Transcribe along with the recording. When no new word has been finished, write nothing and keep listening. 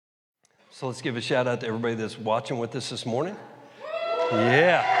So let's give a shout out to everybody that's watching with us this morning.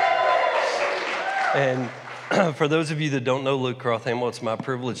 Yeah. And for those of you that don't know Luke Crothamel, it's my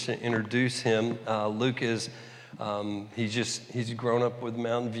privilege to introduce him. Luke is, he's grown up with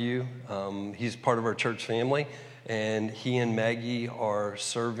Mountain View. He's part of our church family, and he and Maggie are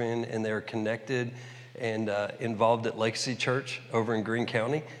serving, and they're connected and involved at Legacy Church over in Greene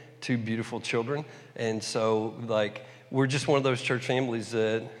County, two beautiful children. And so, we're just one of those church families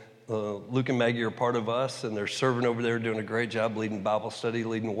that Luke and Maggie are part of us, and they're serving over there, doing a great job leading Bible study,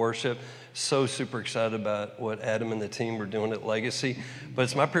 leading worship. So super excited about what Adam and the team are doing at Legacy. But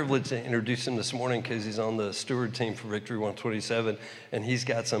it's my privilege to introduce him this morning because he's on the steward team for Victory 127, and he's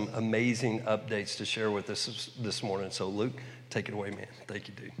got some amazing updates to share with us this morning. So Luke, take it away, man. Thank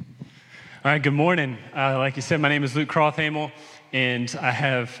you, dude. All right, good morning. Like you said, my name is Luke Crothamel, and I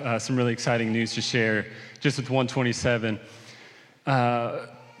have some really exciting news to share just with 127.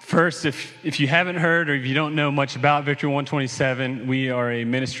 First, if you haven't heard or if you don't know much about Victory 127, we are a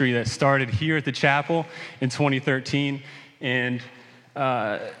ministry that started here at the chapel in 2013. And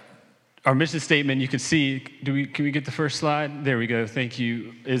our mission statement, you can see, can we get the first slide? There we go, thank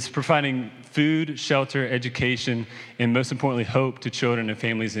you, is providing food, shelter, education, and most importantly, hope to children and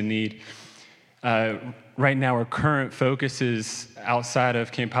families in need. Right now, our current focus is outside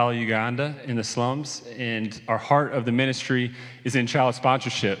of Kampala, Uganda, in the slums, and our heart of the ministry is in child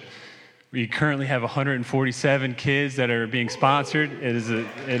sponsorship. We currently have 147 kids that are being sponsored. It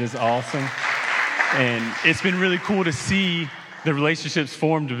is awesome, and it's been really cool to see the relationships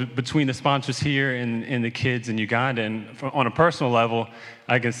formed between the sponsors here and the kids in Uganda. And on a personal level,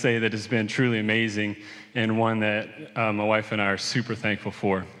 I can say that it's been truly amazing, and one that my wife and I are super thankful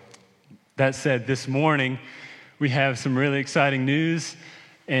for. That said, this morning, we have some really exciting news,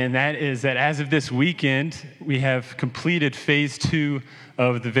 and that is that as of this weekend, we have completed phase 2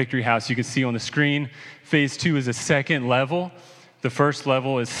 of the Victory House. You can see on the screen, phase 2 is a second level. The first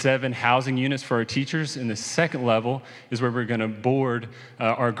level is 7 housing units for our teachers, and the second level is where we're going to board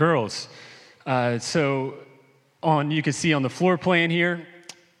our girls. You can see on the floor plan here,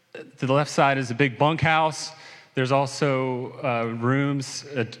 to the left side is a big bunkhouse. There's also rooms,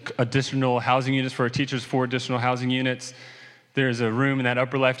 additional housing units for our teachers, 4 additional housing units. There's a room in that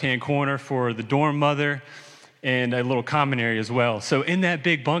upper left-hand corner for the dorm mother, and a little common area as well. So in that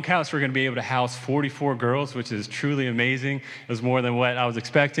big bunkhouse, we're going to be able to house 44 girls, which is truly amazing. It was more than what I was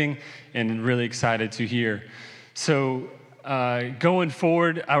expecting, and really excited to hear. So going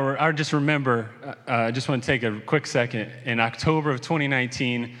forward, I just remember, I just want to take a quick second. In October of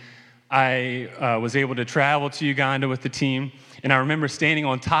 2019, I was able to travel to Uganda with the team, and I remember standing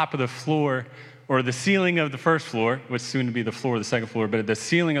on top of the floor, or the ceiling of the first floor, which is soon to be the floor of the second floor, but at the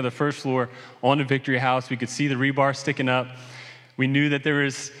ceiling of the first floor on the Victory House, we could see the rebar sticking up. We knew that there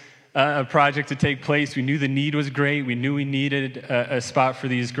was a project to take place. We knew the need was great. We knew we needed a spot for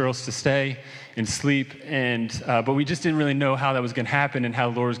these girls to stay and sleep, but we just didn't really know how that was going to happen and how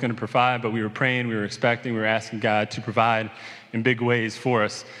the Lord was going to provide, but we were praying, we were expecting, we were asking God to provide in big ways for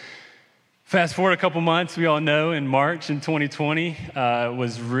us. Fast forward a couple months, we all know in March in 2020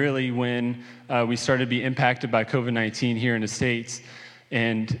 was really when we started to be impacted by COVID-19 here in the States.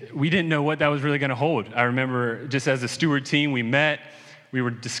 And we didn't know what that was really going to hold. I remember just as a steward team, we met, we were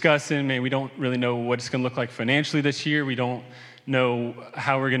discussing, we don't really know what it's going to look like financially this year. We don't know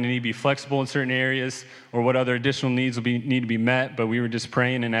how we're going to need to be flexible in certain areas or what other additional needs will need to be met. But we were just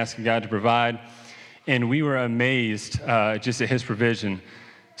praying and asking God to provide. And we were amazed just at his provision.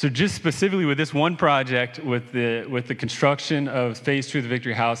 So just specifically with this one project, with the construction of phase 2 of the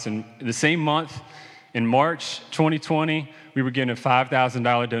Victory House, in the same month, in March 2020, we were getting a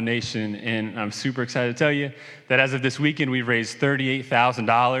 $5,000 donation, and I'm super excited to tell you that as of this weekend, we've raised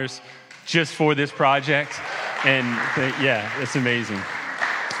 $38,000 just for this project, and it's amazing.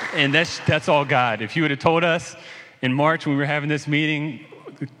 And that's all God. If you would have told us in March when we were having this meeting,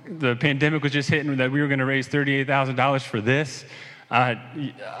 the pandemic was just hitting, that we were going to raise $38,000 for this,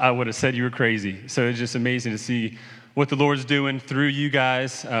 I would have said you were crazy. So it's just amazing to see what the Lord's doing through you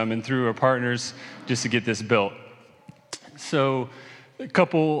guys and through our partners just to get this built. So a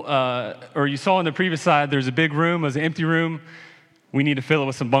couple, you saw on the previous slide, there's a big room, there's an empty room. We need to fill it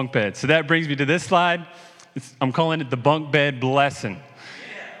with some bunk beds. So that brings me to this slide. I'm calling it the bunk bed blessing.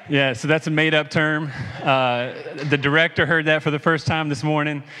 Yeah, so that's a made-up term. The director heard that for the first time this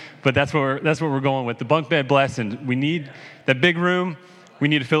morning, but that's what we're going with, the bunk bed blessing. We need that big room. We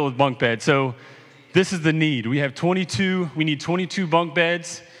need to fill it with bunk beds. So this is the need. We need 22 bunk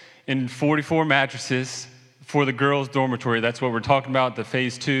beds and 44 mattresses for the girls' dormitory. That's what we're talking about, the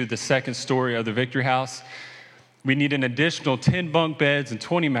phase 2, the second story of the Victory House. We need an additional 10 bunk beds and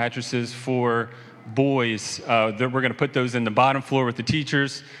 20 mattresses for boys. That we're going to put those in the bottom floor with the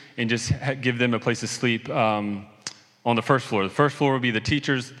teachers and just give them a place to sleep on the first floor. The first floor will be the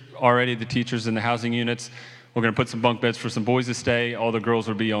teachers in the housing units. We're going to put some bunk beds for some boys to stay. All the girls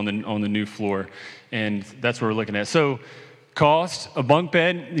will be on the new floor, and that's what we're looking at. So, cost, a bunk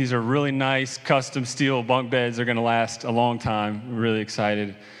bed. These are really nice custom steel bunk beds. They're going to last a long time. We're really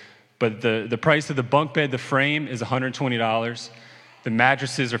excited. But the price of the bunk bed, the frame, is $120. The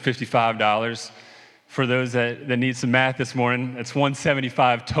mattresses are $55. For those that need some math this morning, it's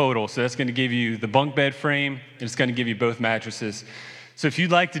 $175 total. So that's going to give you the bunk bed frame, and it's going to give you both mattresses. So if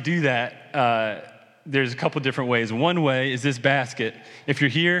you'd like to do that, there's a couple different ways. One way is this basket. If you're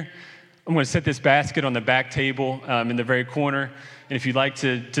here, I'm going to set this basket on the back table in the very corner. And if you'd like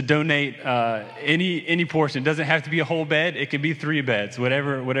to donate any portion, it doesn't have to be a whole bed. It could be 3 beds,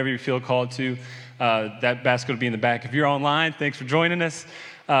 whatever you feel called to. That basket will be in the back. If you're online, thanks for joining us.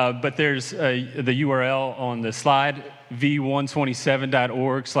 But there's the URL on the slide,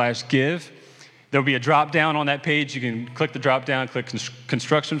 v127.org/give. There'll be a drop down on that page. You can click the drop down, click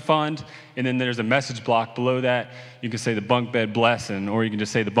construction fund, and then there's a message block below that. You can say the bunk bed blessing, or you can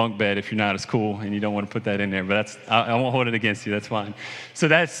just say the bunk bed if you're not as cool and you don't want to put that in there. But I won't hold it against you. That's fine. So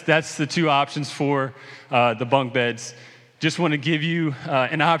that's the 2 options for the bunk beds. Just want to give you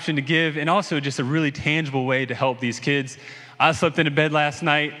an option to give, and also just a really tangible way to help these kids. I slept in a bed last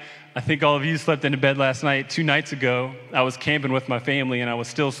night. I think all of you slept in a bed last night. 2 nights ago, I was camping with my family, and I was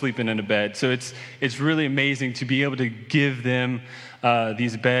still sleeping in a bed. So it's really amazing to be able to give them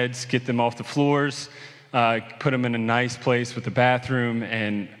these beds, get them off the floors, put them in a nice place with a bathroom,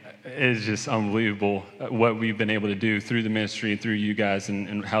 and it's just unbelievable what we've been able to do through the ministry and through you guys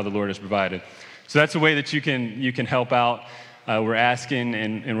and how the Lord has provided. So that's a way that you can help out. We're asking,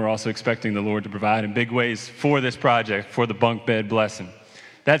 and we're also expecting the Lord to provide in big ways for this project, for the bunk bed blessing.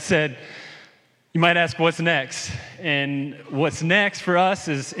 That said, you might ask, what's next? And what's next for us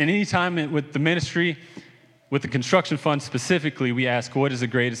is, in any time with the ministry, with the construction fund specifically, we ask, what is the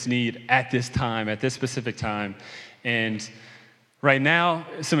greatest need at this time, at this specific time? And right now,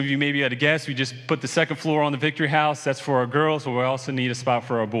 some of you may be able to guess, we just put the 2nd floor on the Victory House. That's for our girls, but we also need a spot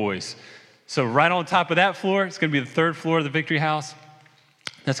for our boys. So right on top of that floor, it's going to be the 3rd floor of the Victory House.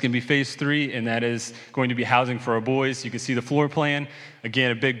 That's going to be phase 3, and that is going to be housing for our boys. You can see the floor plan. Again,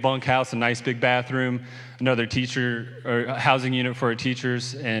 a big bunkhouse, a nice big bathroom, another teacher or housing unit for our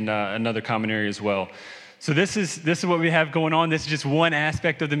teachers, and another common area as well. So this is what we have going on. This is just one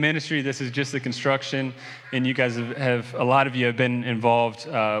aspect of the ministry. This is just the construction, and you guys have a lot of you have been involved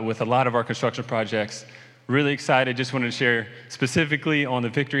with a lot of our construction projects. Really excited. Just wanted to share specifically on the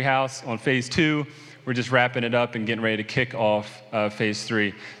Victory House on phase 2. We're just wrapping it up and getting ready to kick off phase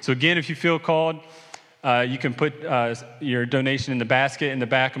 3. So again, if you feel called, you can put your donation in the basket in the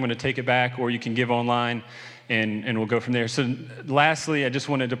back. I'm going to take it back, or you can give online, and we'll go from there. So lastly, I just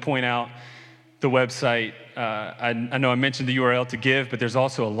wanted to point out the website. I know I mentioned the URL to give, but there's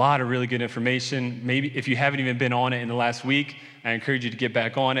also a lot of really good information. Maybe if you haven't even been on it in the last week, I encourage you to get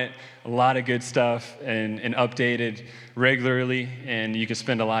back on it. A lot of good stuff and updated regularly, and you can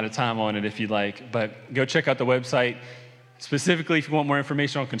spend a lot of time on it if you'd like. But go check out the website. Specifically, if you want more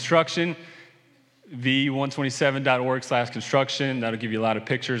information on construction, v127.org/construction. That'll give you a lot of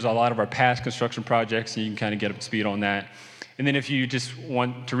pictures, a lot of our past construction projects, and you can kind of get up to speed on that. And then if you just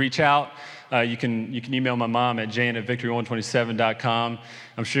want to reach out, you can email my mom at jane@victory127.com.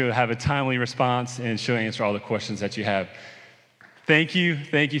 I'm sure you'll have a timely response, and she'll answer all the questions that you have. Thank you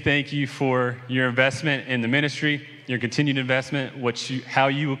for your investment in the ministry, your continued investment, how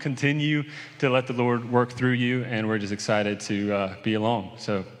you will continue to let the Lord work through you, and we're just excited to be along.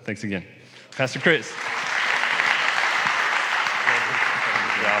 So thanks again. Pastor Chris. Good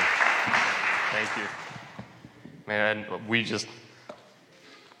job. Thank you. Man,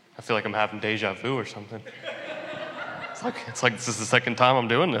 I feel like I'm having deja vu or something. It's like this is the 2nd time I'm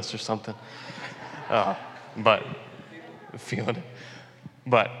doing this or something. But feeling it.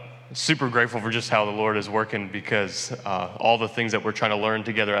 But super grateful for just how the Lord is working, because all the things that we're trying to learn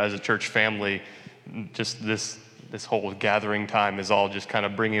together as a church family, just this whole gathering time is all just kind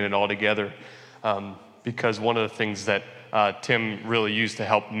of bringing it all together. Because one of the things that Tim really used to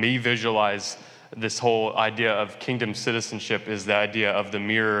help me visualize this whole idea of kingdom citizenship is the idea of the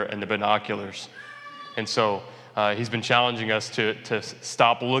mirror and the binoculars. And so he's been challenging us to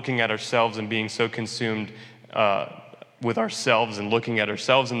stop looking at ourselves and being so consumed with ourselves and looking at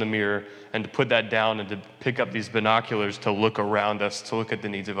ourselves in the mirror, and to put that down and to pick up these binoculars to look around us, to look at the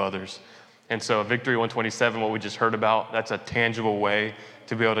needs of others. And so Victory 127, what we just heard about, that's a tangible way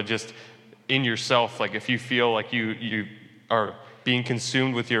to be able to just in yourself, like if you feel like you are being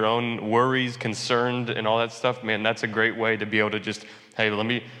consumed with your own worries, concerned, and all that stuff, man, that's a great way to be able to just, hey, let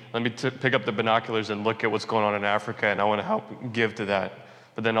me pick up the binoculars and look at what's going on in Africa, and I want to help give to that.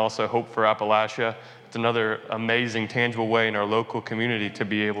 But then also Hope for Appalachia. It's another amazing, tangible way in our local community to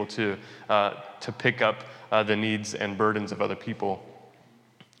be able to pick up the needs and burdens of other people.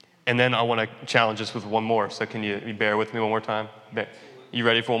 And then I want to challenge us with one more. So can you bear with me one more time? You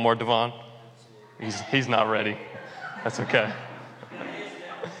ready for one more, Devon? He's not ready. That's okay.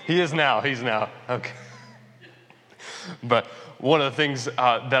 He is now. He's now. Okay. But one of the things that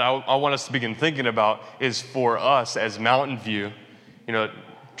I want us to begin thinking about is for us as Mountain View,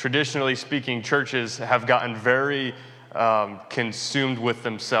 traditionally speaking, churches have gotten very consumed with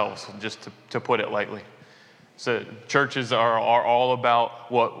themselves, just to put it lightly. So churches are all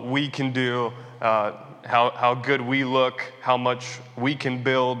about what we can do, how good we look, how much we can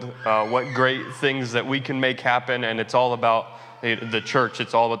build, what great things that we can make happen, and it's all about the church.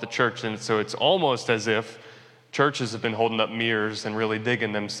 It's all about the church, and so it's almost as if churches have been holding up mirrors and really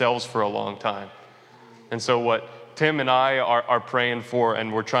digging themselves for a long time. And so what Tim and I are praying for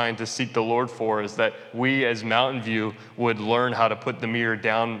and we're trying to seek the Lord for is that we as Mountain View would learn how to put the mirror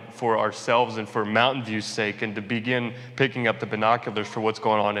down for ourselves and for Mountain View's sake, and to begin picking up the binoculars for what's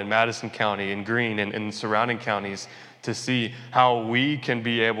going on in Madison County and Greene and surrounding counties, to see how we can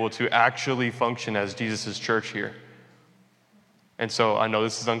be able to actually function as Jesus' church here. And so I know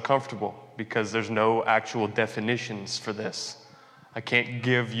this is uncomfortable because there's no actual definitions for this. I can't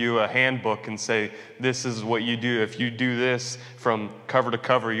give you a handbook and say, this is what you do. If you do this from cover to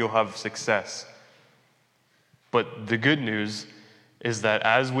cover, you'll have success. But the good news is that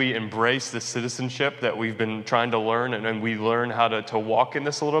as we embrace the citizenship that we've been trying to learn, and we learn how to walk in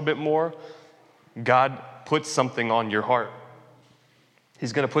this a little bit more, God puts something on your heart.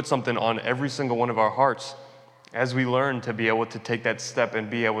 He's going to put something on every single one of our hearts as we learn to be able to take that step and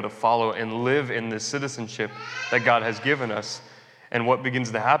be able to follow and live in the citizenship that God has given us. And what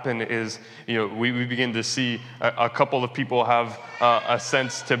begins to happen is, we begin to see a couple of people have a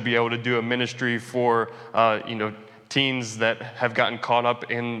sense to be able to do a ministry for, teens that have gotten caught up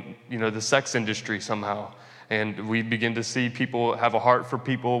in, the sex industry somehow. And we begin to see people have a heart for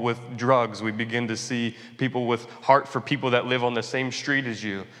people with drugs. We begin to see people with heart for people that live on the same street as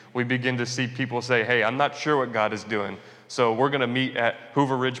you. We begin to see people say, hey, I'm not sure what God is doing. So we're going to meet at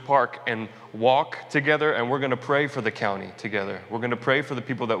Hoover Ridge Park and walk together, and we're going to pray for the county together. We're going to pray for the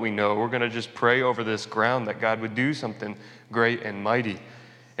people that we know. We're going to just pray over this ground that God would do something great and mighty.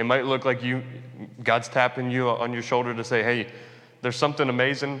 It might look like God's tapping you on your shoulder to say, hey, there's something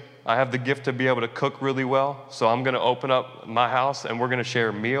amazing. I have the gift to be able to cook really well, so I'm going to open up my house, and we're going to share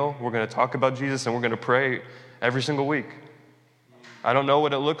a meal. We're going to talk about Jesus, and we're going to pray every single week. I don't know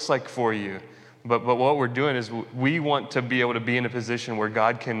what it looks like for you. But what we're doing is we want to be able to be in a position where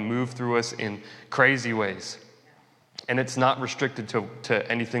God can move through us in crazy ways. And it's not restricted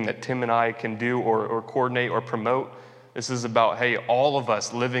to anything that Tim and I can do or coordinate or promote. This is about, hey, all of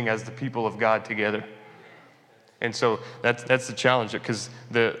us living as the people of God together. And so that's the challenge, because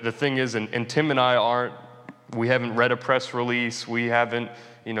the thing is, and Tim and I we haven't read a press release, we haven't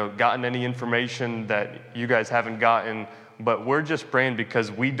gotten any information that you guys haven't gotten. But we're just praying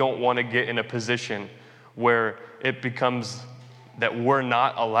because we don't want to get in a position where it becomes that we're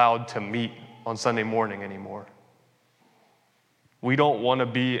not allowed to meet on Sunday morning anymore. We don't want to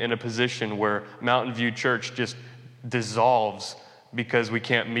be in a position where Mountain View Church just dissolves because we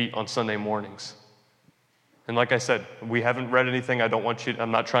can't meet on Sunday mornings. And like I said, we haven't read anything.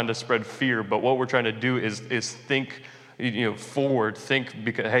 I'm not trying to spread fear, but what we're trying to do is think forward,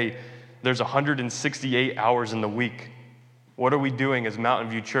 because, hey, there's 168 hours in the week. What are we doing as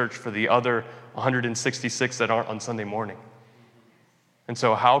Mountain View Church for the other 166 that aren't on Sunday morning? And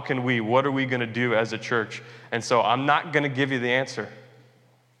so what are we going to do as a church? And so I'm not going to give you the answer.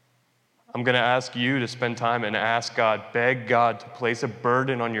 I'm going to ask you to spend time and ask God, beg God to place a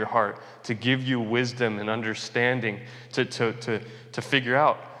burden on your heart, to give you wisdom and understanding to figure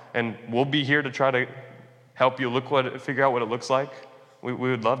out. And we'll be here to try to help you figure out what it looks like. We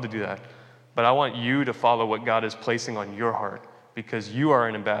would love to do that. But I want you to follow what God is placing on your heart, because you are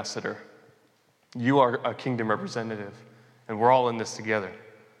an ambassador. You are a kingdom representative, and we're all in this together.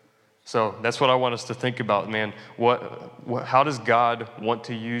 So that's what I want us to think about, man. How does God want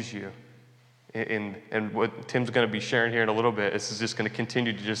to use you? And what Tim's going to be sharing here in a little bit, this is just going to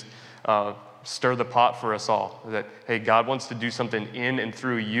continue to just stir the pot for us all. That, hey, God wants to do something in and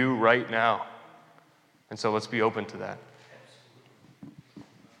through you right now. And so let's be open to that.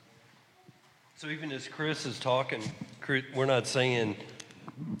 So even as Chris is talking, we're not saying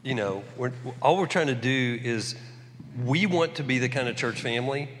all we're trying to do is we want to be the kind of church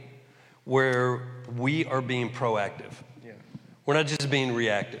family where we are being proactive. Yeah. We're not just being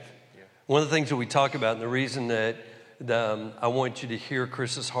reactive. Yeah. One of the things that we talk about, and the reason that I want you to hear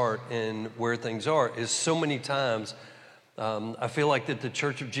Chris's heart and where things are, is so many times I feel like that the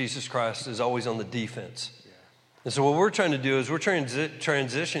Church of Jesus Christ is always on the defense. Yeah. And so what we're trying to do is we're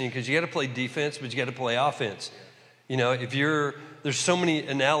transitioning, because you got to play defense, but you got to play offense. There's so many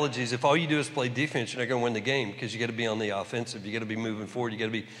analogies. If all you do is play defense, you're not going to win the game, because you got to be on the offensive. You got to be moving forward. You got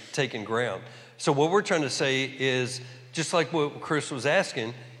to be taking ground. So what we're trying to say is, just like what Chris was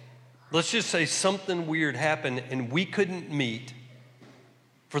asking, let's just say something weird happened and we couldn't meet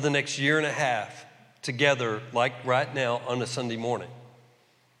for the next year and a half together, like right now on a Sunday morning.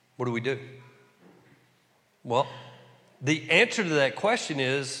 What do we do? Well, the answer to that question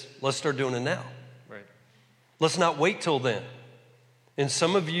is, let's start doing it now. Right. Let's not wait till then. And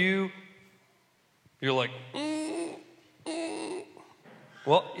some of you, you're like,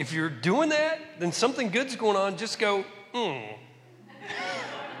 Well, if you're doing that, then something good's going on. Just go,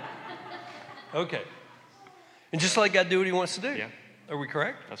 Okay. And just let God do what he wants to do. Yeah. Are we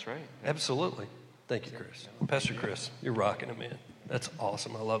correct? That's right. Absolutely. Thank you, Chris. Pastor Chris, you're rocking it, man. That's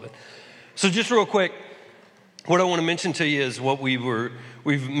awesome. I love it. So just real quick, what I want to mention to you is what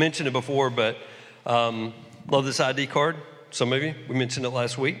we've mentioned it before, but love this ID card. Some of you, we mentioned it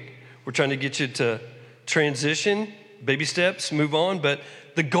last week. We're trying to get you to transition, baby steps, move on, but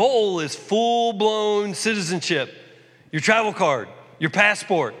the goal is full-blown citizenship. Your travel card, your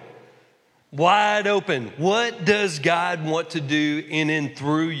passport, wide open. What does God want to do in and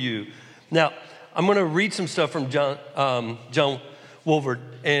through you? Now, I'm going to read some stuff from John Wolvert,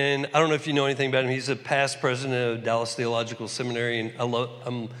 and I don't know if you know anything about him. He's a past president of Dallas Theological Seminary,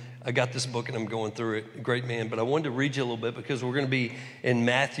 and I got this book and I'm going through it. Great man. But I wanted to read you a little bit because we're going to be in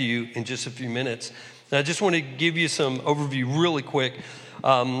Matthew in just a few minutes. And I just want to give you some overview really quick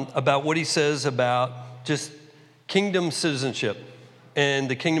about what he says about just kingdom citizenship and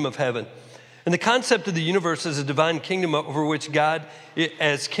the kingdom of heaven. And the concept of the universe as a divine kingdom over which God,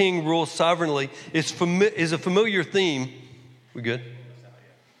 as king, rules sovereignly is a familiar theme. We good?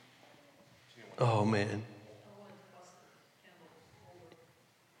 Oh, man.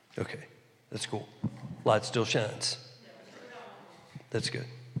 Okay, that's cool. Light still shines. That's good.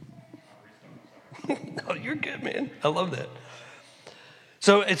 No, you're good, man. I love that.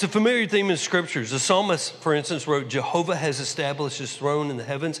 So it's a familiar theme in scriptures. The psalmist, for instance, wrote, Jehovah has established his throne in the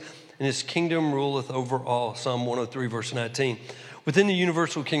heavens, and his kingdom ruleth over all. Psalm 103, verse 19. Within the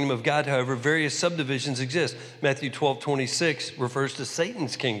universal kingdom of God, however, various subdivisions exist. Matthew 12:26 refers to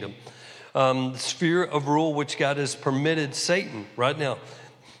Satan's kingdom, the sphere of rule which God has permitted Satan right now.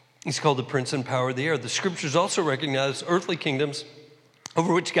 He's called the prince and power of the air. The scriptures also recognize earthly kingdoms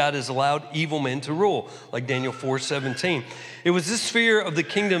over which God has allowed evil men to rule, like Daniel 4:17. It was this sphere of the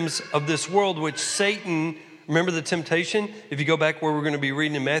kingdoms of this world which Satan, remember the temptation? If you go back where we're going to be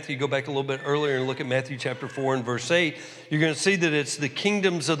reading in Matthew, go back a little bit earlier and look at Matthew chapter 4 and verse 8, you're going to see that it's the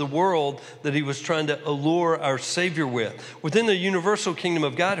kingdoms of the world that he was trying to allure our Savior with. Within the universal kingdom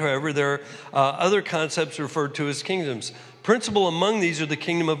of God, however, there are other concepts referred to as kingdoms. Principal among these are the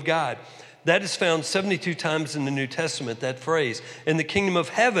kingdom of God. That is found 72 times in the New Testament, that phrase. And the kingdom of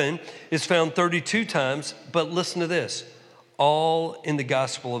heaven is found 32 times, but listen to this, all in the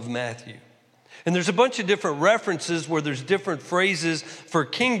Gospel of Matthew. And there's a bunch of different references where there's different phrases for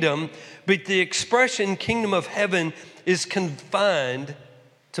kingdom, but the expression kingdom of heaven is confined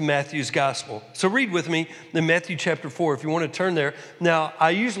to Matthew's gospel. So read with me in Matthew chapter 4, if you want to turn there. Now,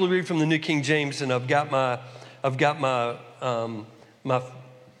 I usually read from the New King James, and I've got my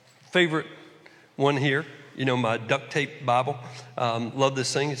favorite one here, my duct tape Bible. Love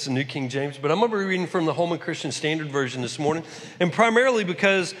this thing. It's the New King James. But I'm going to be reading from the Holman Christian Standard Version this morning. And primarily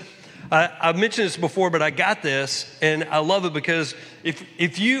because I've mentioned this before, but I got this, and I love it because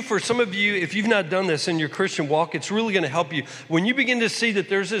for some of you, if you've not done this in your Christian walk, it's really going to help you. When you begin to see that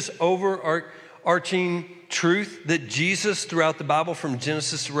there's this overarching truth that Jesus, throughout the Bible from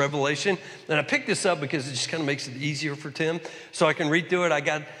Genesis to Revelation, and I picked this up because it just kind of makes it easier for Tim, so I can read through it.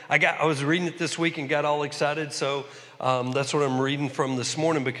 I was reading it this week and got all excited, so that's what I'm reading from this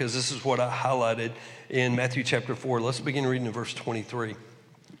morning because this is what I highlighted in Matthew chapter 4. Let's begin reading in verse 23.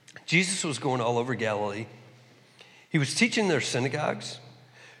 Jesus was going all over Galilee. He was teaching their synagogues,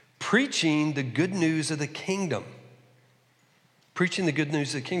 preaching the good news of the kingdom. Preaching the good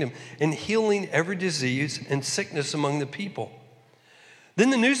news of the kingdom and healing every disease and sickness among the people. Then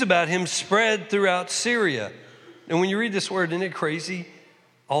the news about him spread throughout Syria. And when you read this word, isn't it crazy?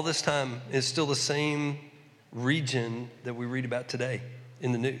 All this time, it's still the same region that we read about today.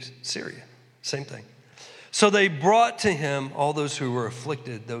 in the news. Syria, same thing. So they brought to him all those who were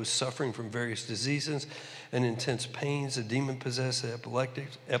afflicted, those suffering from various diseases and intense pains, the demon-possessed, the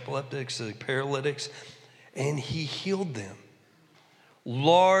epileptics, the paralytics, and he healed them.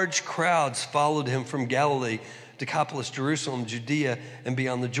 Large crowds followed him from Galilee, Decapolis, Jerusalem, Judea, and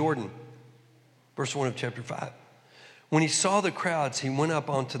beyond the Jordan. Verse 1 of chapter 5. When he saw the crowds, he went up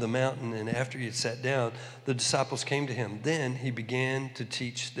onto the mountain, and after he had sat down, the disciples came to him. Then he began to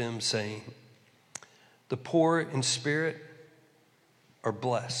teach them, saying, the poor in spirit are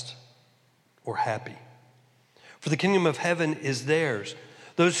blessed or happy, for the kingdom of heaven is theirs.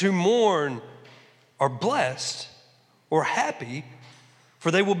 Those who mourn are blessed or happy,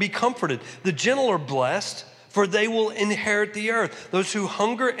 for they will be comforted. The gentle are blessed, for they will inherit the earth. Those who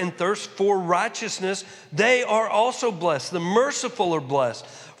hunger and thirst for righteousness, they are also blessed. The merciful are blessed,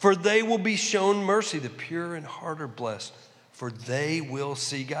 for they will be shown mercy. The pure in heart are blessed, for they will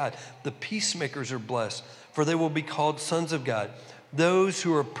see God. The peacemakers are blessed, for they will be called sons of God. Those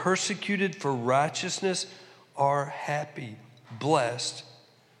who are persecuted for righteousness are happy, blessed,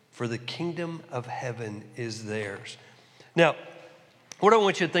 for the kingdom of heaven is theirs. Now, what I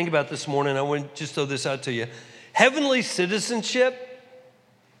want you to think about this morning, I want to just throw this out to you. Heavenly citizenship,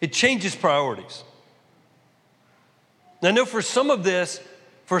 it changes priorities. Now, I know for some of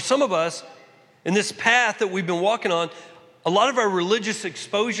us, in this path that we've been walking on, a lot of our religious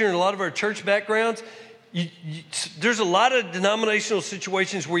exposure and a lot of our church backgrounds, there's a lot of denominational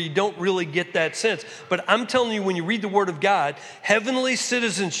situations where you don't really get that sense. But I'm telling you, when you read the Word of God, heavenly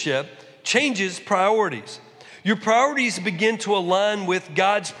citizenship changes priorities. Your priorities begin to align with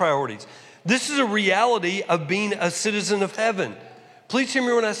God's priorities. This is a reality of being a citizen of heaven. Please hear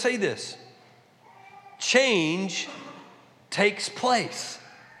me when I say this. Change takes place.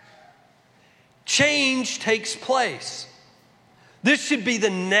 Change takes place. This should be the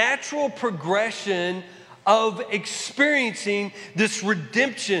natural progression of experiencing this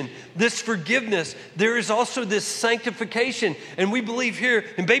redemption, this forgiveness. There is also this sanctification. And we believe here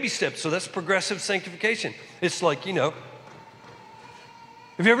in baby steps, so that's progressive sanctification. It's like, have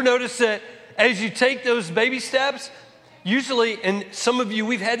you ever noticed that as you take those baby steps, usually, and some of you,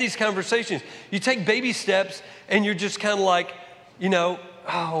 we've had these conversations, you take baby steps and you're just kind of like,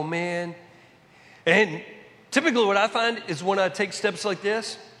 oh man. And typically what I find is when I take steps like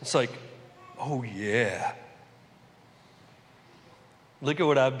this, it's like, oh yeah. Look at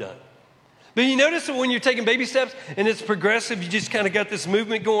what I've done. But you notice that when you're taking baby steps and it's progressive, you just kind of got this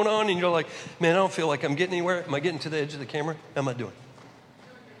movement going on and you're like, man, I don't feel like I'm getting anywhere. Am I getting to the edge of the camera? How am I doing?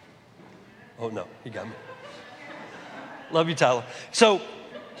 Oh no, he got me. Love you, Tyler. So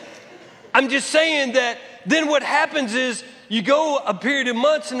I'm just saying that then what happens is you go a period of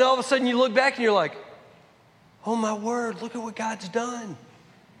months and all of a sudden you look back and you're like, oh my word, look at what God's done.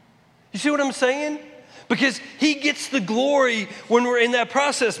 You see what I'm saying? Because he gets the glory when we're in that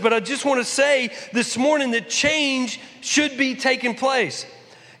process. But I just want to say this morning that change should be taking place.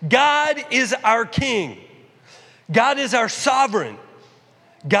 God is our king. God is our sovereign.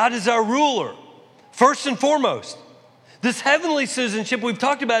 God is our ruler. First and foremost. This heavenly citizenship, we've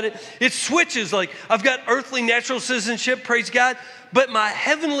talked about it, it switches. Like I've got earthly natural citizenship, praise God, but my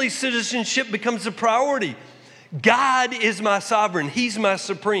heavenly citizenship becomes a priority. God is my sovereign. He's my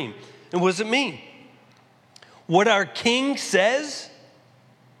supreme. And what does it mean? What our king says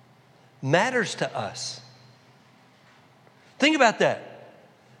matters to us. Think about that.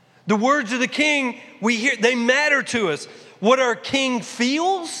 The words of the king, we hear, they matter to us. What our king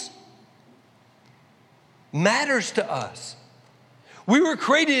feels matters to us. We were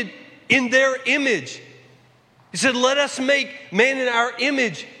created in their image. He said, let us make man in our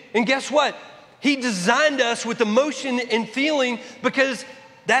image. And guess what? He designed us with emotion and feeling because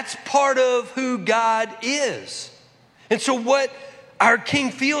that's part of who God is. And so what our king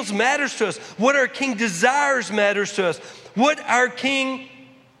feels matters to us. What our king desires matters to us. What our king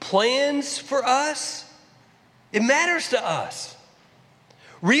plans for us, it matters to us.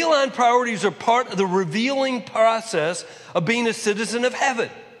 Realigned priorities are part of the revealing process of being a citizen of heaven.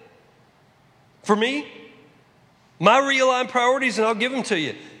 For me, my realigned priorities, and I'll give them to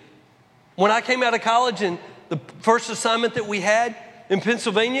you. When I came out of college and the first assignment that we had in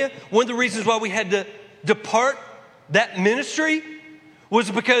Pennsylvania, one of the reasons why we had to depart that ministry was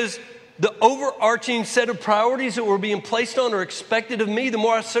because the overarching set of priorities that were being placed on or expected of me, the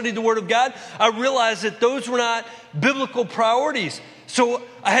more I studied the Word of God, I realized that those were not biblical priorities. So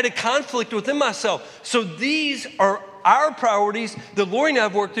I had a conflict within myself. So these are our priorities that Lori and I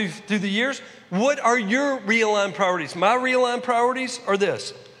have worked through the years. What are your realigned priorities? My realigned priorities are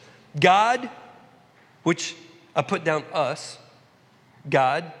this. God, which I put down us,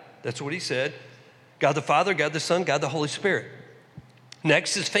 God, that's what he said. God the Father, God the Son, God the Holy Spirit.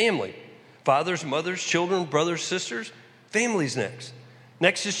 Next is family. Fathers, mothers, children, brothers, sisters. Family's next.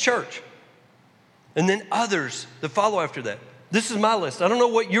 Next is church. And then others that follow after that. This is my list. I don't know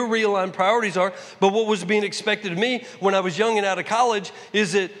what your realigned priorities are, but what was being expected of me when I was young and out of college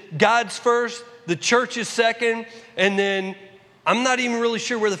is that God's first, the church is second, and then I'm not even really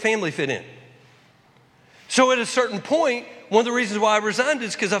sure where the family fit in. So at a certain point, one of the reasons why I resigned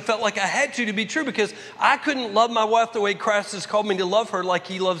is because I felt like I had to be true, because I couldn't love my wife the way Christ has called me to love her, like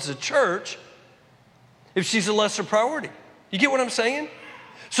he loves the church, if she's a lesser priority. You get what I'm saying?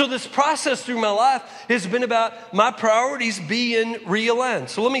 So this process through my life has been about my priorities being realigned.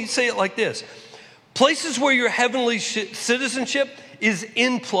 So let me say it like this. Places where your heavenly citizenship is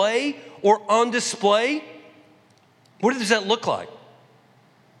in play or on display, what does that look like?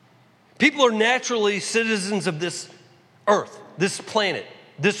 People are naturally citizens of this earth, this planet,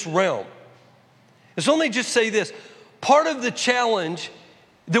 this realm. And so let me just say this. Part of the challenge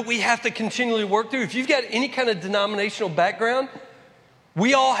that we have to continually work through, if you've got any kind of denominational background,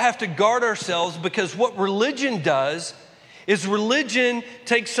 we all have to guard ourselves, because what religion does is religion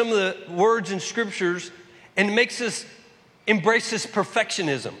takes some of the words in scriptures and makes us embrace this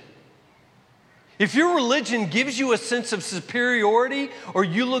perfectionism. If your religion gives you a sense of superiority or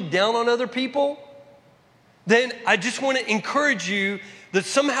you look down on other people, then I just want to encourage you that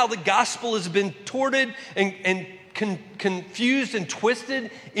somehow the gospel has been torted and confused and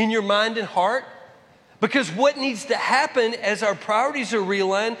twisted in your mind and heart. Because what needs to happen as our priorities are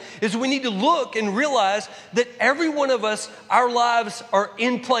realigned is we need to look and realize that every one of us, our lives are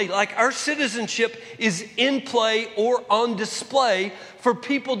in play. Like our citizenship is in play or on display for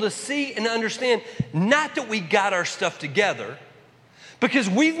people to see and understand. Not that we got our stuff together, because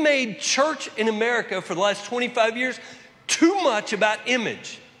we've made church in America for the last 25 years too much about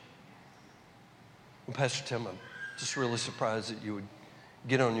image. Well, Pastor Tim, I'm just really surprised that you would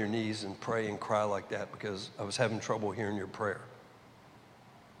get on your knees and pray and cry like that, because I was having trouble hearing your prayer.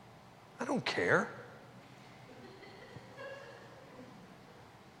 I don't care.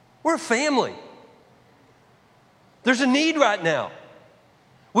 We're a family. There's a need right now.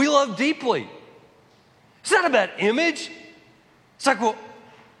 We love deeply. It's not about image. It's like, well,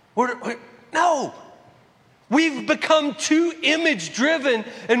 no. We've become too image driven,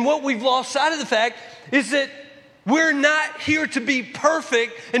 and what we've lost sight of the fact is that we're not here to be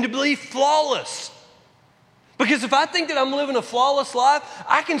perfect and to be flawless. Because if I think that I'm living a flawless life,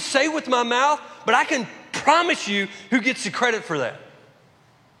 I can say with my mouth, but I can promise you who gets the credit for that.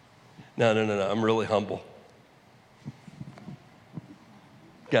 No. I'm really humble.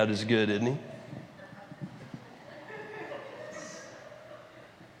 God is good, isn't he?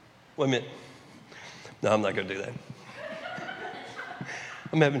 Wait a minute. No, I'm not going to do that.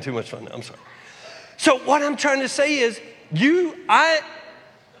 I'm having too much fun now. I'm sorry. So what I'm trying to say is,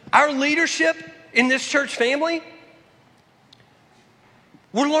 our leadership in this church family,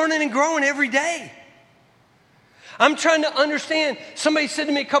 we're learning and growing every day. I'm trying to understand. Somebody said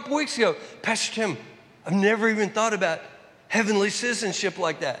to me a couple weeks ago, Pastor Tim, I've never even thought about heavenly citizenship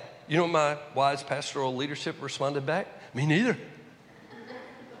like that. You know what my wise pastoral leadership responded back? Me neither.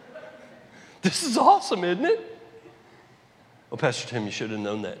 This is awesome, isn't it? Well, Pastor Tim, you should have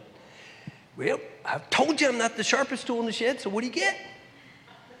known that. Well, I've told you I'm not the sharpest tool in the shed, so what do you get?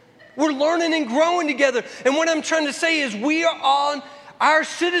 We're learning and growing together. And what I'm trying to say is our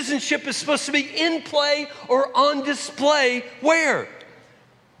citizenship is supposed to be in play or on display. Where?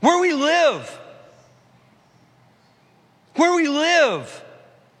 Where we live. Where we live.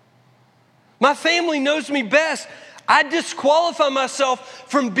 My family knows me best. I disqualify myself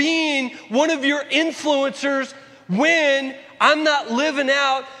from being one of your influencers when I'm not living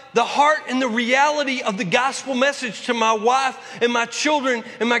out the heart and the reality of the gospel message to my wife and my children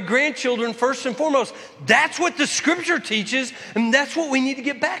and my grandchildren first and foremost. That's what the scripture teaches, and that's what we need to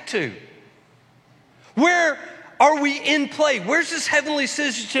get back to. Where are we in play? Where's this heavenly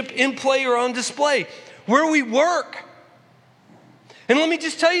citizenship in play or on display? Where we work. And let me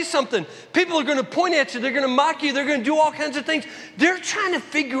just tell you something. People are going to point at you. They're going to mock you. They're going to do all kinds of things. They're trying to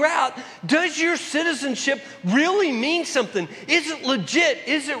figure out, does your citizenship really mean something? Is it legit?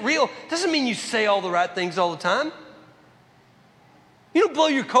 Is it real? Doesn't mean you say all the right things all the time. You don't blow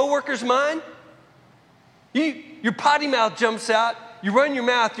your coworker's mind. Your potty mouth jumps out. You run your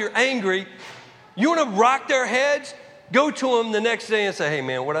mouth. You're angry. You want to rock their heads? Go to them the next day and say, hey,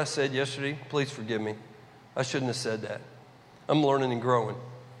 man, what I said yesterday, please forgive me. I shouldn't have said that. I'm learning and growing.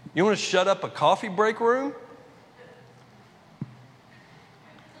 You want to shut up a coffee break room?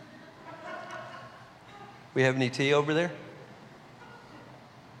 We have any tea over there?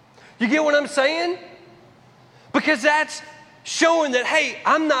 You get what I'm saying? Because that's showing that, hey,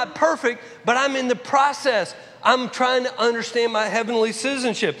 I'm not perfect, but I'm in the process. I'm trying to understand my heavenly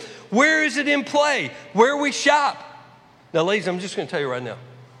citizenship. Where is it in play? Where we shop? Now, ladies, I'm just going to tell you right now.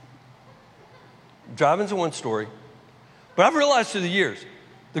 Driving's a one story. But I've realized through the years,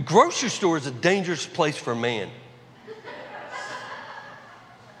 the grocery store is a dangerous place for a man.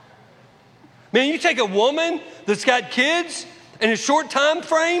 Man, you take a woman that's got kids in a short time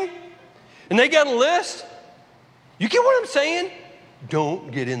frame, and they got a list. You get what I'm saying?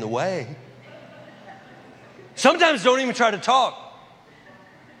 Don't get in the way. Sometimes don't even try to talk.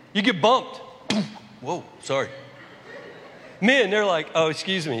 You get bumped. Whoa, sorry. Men, they're like, oh,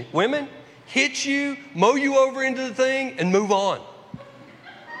 excuse me. Women, hit you, mow you over into the thing, and move on.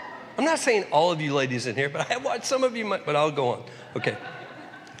 I'm not saying all of you ladies in here, but I have watched some of you, but I'll go on. Okay.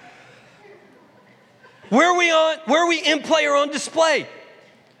 Where are we in play or on display?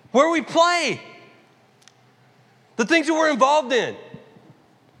 Where we play. The things that we're involved in.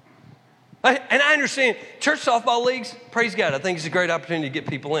 And I understand church softball leagues, praise God, I think it's a great opportunity to get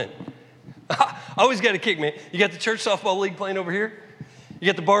people in. I always got a kick, man. You got the church softball league playing over here. You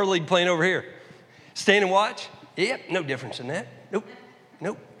got the bar league playing over here. Stand and watch? Yep, no difference in that.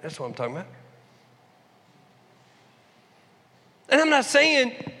 Nope, that's what I'm talking about. And I'm not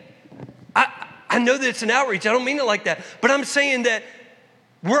saying, I know that it's an outreach. I don't mean it like that. But I'm saying that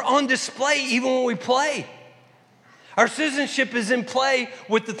we're on display even when we play. Our citizenship is in play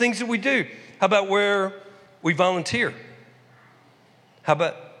with the things that we do. How about where we volunteer? How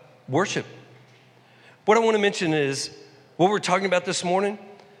about worship? What I want to mention is what we're talking about this morning.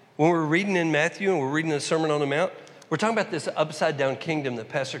 When we're reading in Matthew and we're reading the Sermon on the Mount, we're talking about this upside down kingdom that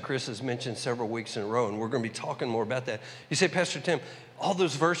Pastor Chris has mentioned several weeks in a row, and we're going to be talking more about that. You say, Pastor Tim, all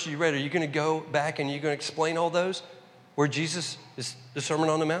those verses you read, are you going to go back and you're going to explain all those where Jesus is the Sermon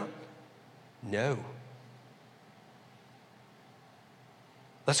on the Mount? No.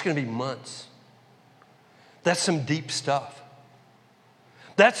 That's going to be months. That's some deep stuff.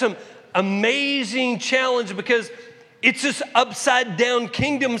 That's some amazing challenge because it's this upside down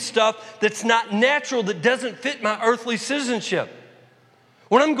kingdom stuff that's not natural, that doesn't fit my earthly citizenship.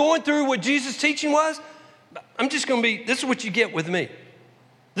 When I'm going through what Jesus' teaching was, I'm just going to be, this is what you get with me.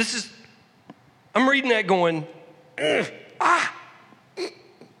 I'm reading that going,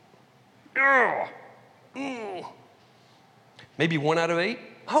 maybe 1 out of 8.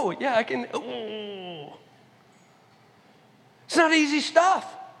 Oh, yeah, I can. It's not easy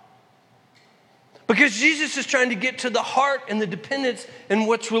stuff. Because Jesus is trying to get to the heart and the dependence and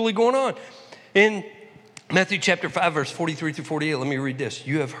what's really going on. In Matthew chapter 5, verse 43 through 48, let me read this.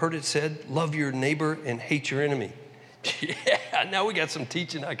 You have heard it said, love your neighbor and hate your enemy. Yeah, now we got some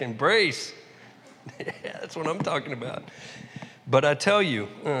teaching I can embrace. Yeah, that's what I'm talking about. But I tell you,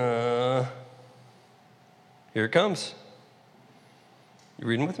 here it comes. You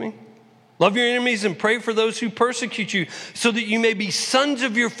reading with me? Love your enemies and pray for those who persecute you, so that you may be sons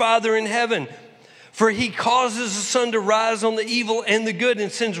of your Father in heaven. For he causes the sun to rise on the evil and the good,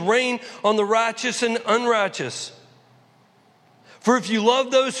 and sends rain on the righteous and unrighteous. For if you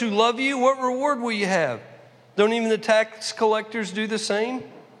love those who love you, what reward will you have? Don't even the tax collectors do the same?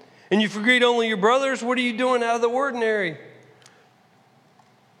 And you forget only your brothers, what are you doing out of the ordinary?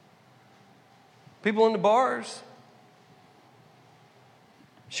 People in the bars,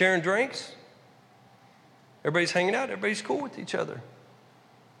 sharing drinks. Everybody's hanging out. Everybody's cool with each other.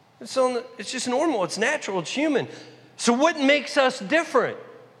 It's just normal. It's natural. It's human. So what makes us different?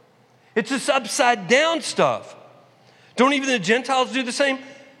 It's this upside down stuff. Don't even the Gentiles do the same?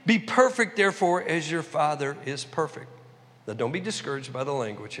 Be perfect, therefore, as your Father is perfect. Now, don't be discouraged by the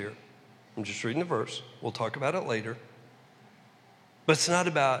language here. I'm just reading the verse. We'll talk about it later. But it's not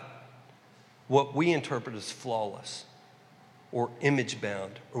about what we interpret as flawless or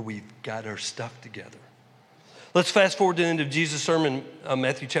image-bound, or we've got our stuff together. Let's fast forward to the end of Jesus' sermon,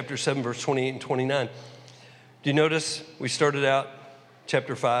 Matthew chapter 7, verse 28 and 29. Do you notice we started out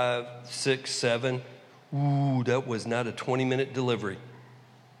chapter 5, 6, 7? Ooh, that was not a 20-minute delivery.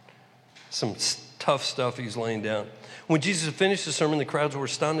 Some tough stuff he's laying down. When Jesus finished the sermon, the crowds were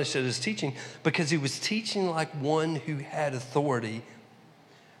astonished at his teaching because he was teaching like one who had authority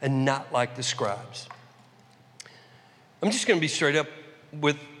and not like the scribes. I'm just going to be straight up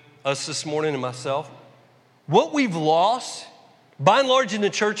with us this morning and myself. What we've lost, by and large in the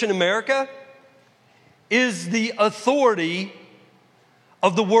church in America, is the authority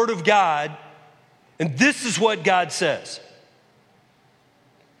of the Word of God, and this is what God says.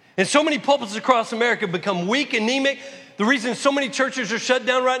 And so many pulpits across America become weak, anemic. The reason so many churches are shut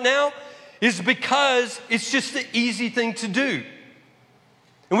down right now is because it's just the easy thing to do.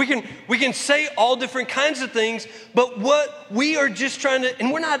 And we can say all different kinds of things, but what we are just trying to,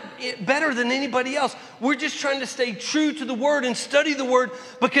 and we're not better than anybody else. We're just trying to stay true to the Word and study the Word,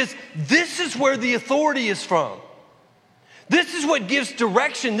 because this is where the authority is from. This is what gives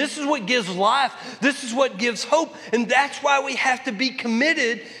direction. This is what gives life. This is what gives hope. And that's why we have to be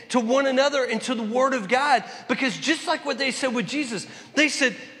committed to one another and to the Word of God. Because just like what they said with Jesus, they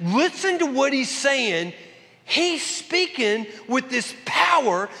said, listen to what he's saying. He's speaking with this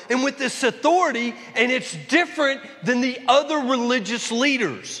power and with this authority, and it's different than the other religious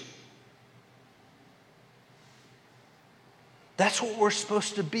leaders. That's what we're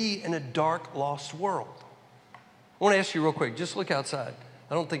supposed to be in a dark, lost world. I want to ask you real quick, just look outside.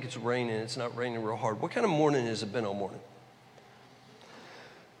 I don't think it's raining. It's not raining real hard. What kind of morning has it been all morning?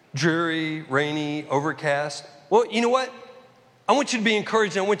 Dreary, rainy, overcast. Well, you know what? I want you to be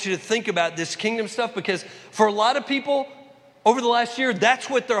encouraged. I want you to think about this kingdom stuff, because for a lot of people over the last year, that's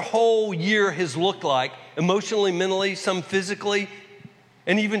what their whole year has looked like, emotionally, mentally, some physically,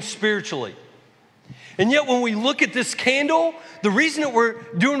 and even spiritually. And yet when we look at this candle, the reason that we're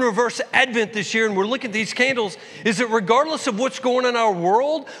doing reverse Advent this year and we're looking at these candles is that regardless of what's going on in our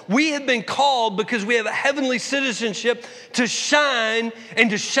world, we have been called, because we have a heavenly citizenship, to shine and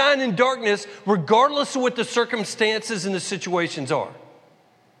to shine in darkness regardless of what the circumstances and the situations are.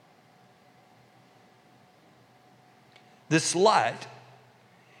 This light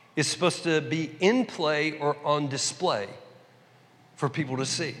is supposed to be in play or on display for people to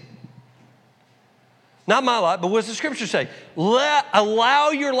see. Not my light, but what does the scripture say? Allow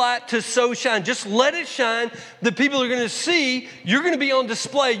your light to so shine. Just let it shine. The people are going to see. You're going to be on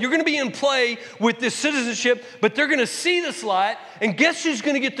display. You're going to be in play with this citizenship, but they're going to see this light. And guess who's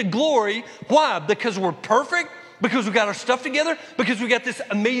going to get the glory? Why? Because we're perfect? Because we got our stuff together? Because we got this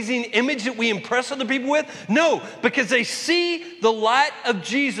amazing image that we impress other people with? No, because they see the light of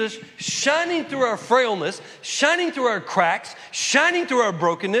Jesus shining through our frailness, shining through our cracks, shining through our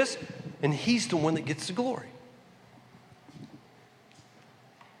brokenness, and he's the one that gets the glory.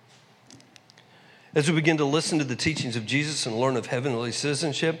 As we begin to listen to the teachings of Jesus and learn of heavenly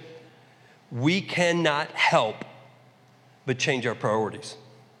citizenship, we cannot help but change our priorities.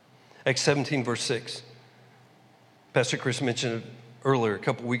 Acts 17, verse 6. Pastor Chris mentioned it earlier, a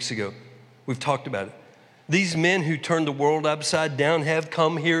couple weeks ago. We've talked about it. These men who turned the world upside down have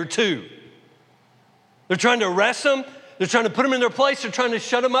come here too. They're trying to arrest them. They're trying to put them in their place. They're trying to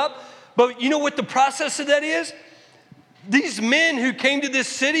shut them up. But you know what the process of that is? These men who came to this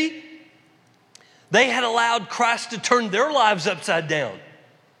city, they had allowed Christ to turn their lives upside down.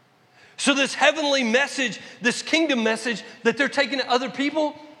 So this heavenly message, this kingdom message that they're taking to other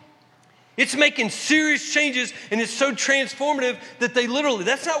people, it's making serious changes, and it's so transformative that they literally,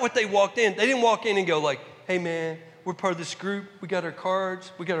 that's not what they walked in. They didn't walk in and go like, hey man, we're part of this group. We got our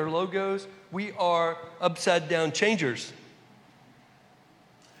cards. We got our logos. We are upside down changers.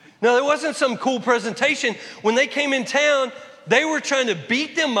 Now, there wasn't some cool presentation. When they came in town, they were trying to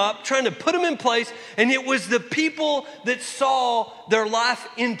beat them up, trying to put them in place, and it was the people that saw their life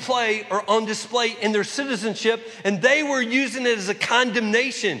in play or on display in their citizenship, and they were using it as a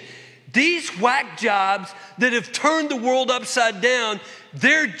condemnation. These whack jobs that have turned the world upside down,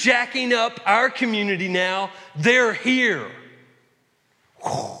 they're jacking up our community now. They're here.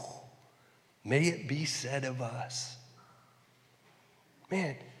 Whew. May it be said of us.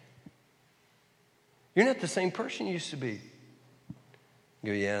 Man, you're not the same person you used to be.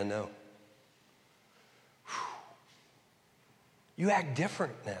 You go, yeah, I know. Whew. You act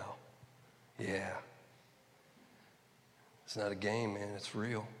different now. Yeah. It's not a game, man. It's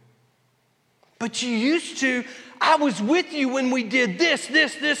real. But you used to, I was with you when we did this, and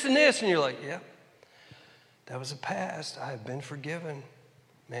this. And you're like, yeah, that was a past. I have been forgiven.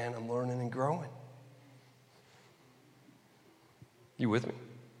 Man, I'm learning and growing. You with me?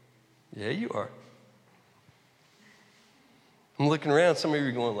 Yeah, you are. I'm looking around. Some of you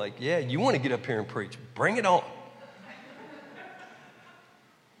are going like, yeah, you want to get up here and preach. Bring it on.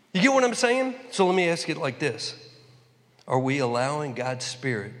 You get what I'm saying? So let me ask it like this. Are we allowing God's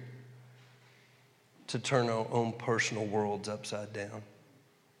Spirit to turn our own personal worlds upside down?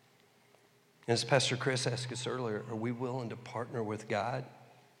 As Pastor Chris asked us earlier, are we willing to partner with God?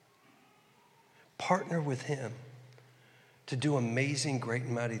 Partner with Him to do amazing, great,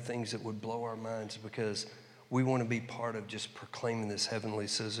 and mighty things that would blow our minds, because we want to be part of just proclaiming this heavenly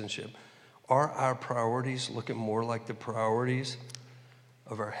citizenship. Are our priorities looking more like the priorities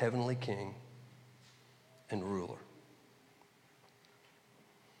of our heavenly King and ruler?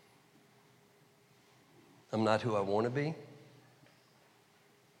 I'm not who I want to be,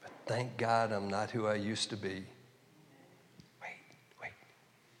 but thank God I'm not who I used to be. Wait.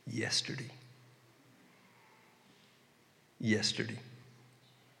 yesterday. Yesterday.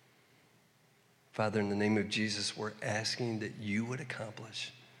 Father, in the name of Jesus, we're asking that you would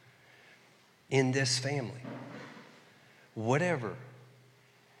accomplish in this family whatever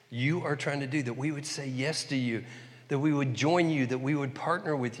you are trying to do, that we would say yes to you, that we would join you, that we would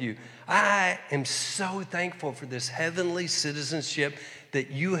partner with you. I am so thankful for this heavenly citizenship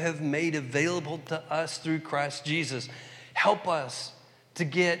that you have made available to us through Christ Jesus. Help us to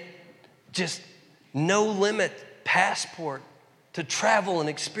get just no limit passport to travel and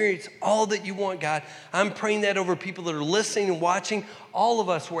experience all that you want, God. I'm praying that over people that are listening and watching. All of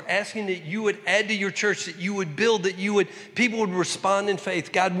us, we're asking that you would add to your church, that you would build, that people would respond in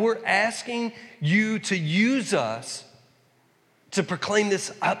faith. God, we're asking you to use us to proclaim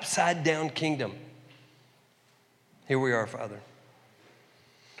this upside down kingdom. Here we are, Father.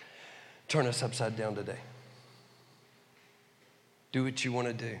 Turn us upside down today. Do what you want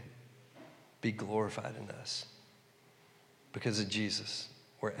to do. Be glorified in us. Because of Jesus,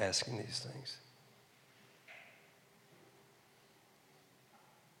 we're asking these things.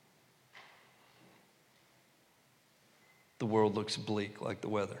 The world looks bleak like the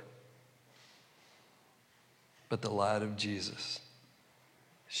weather. But the light of Jesus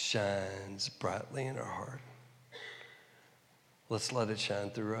shines brightly in our heart. Let's let it shine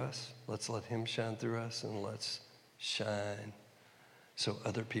through us. Let's let him shine through us, and let's shine so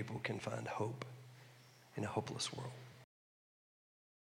other people can find hope in a hopeless world.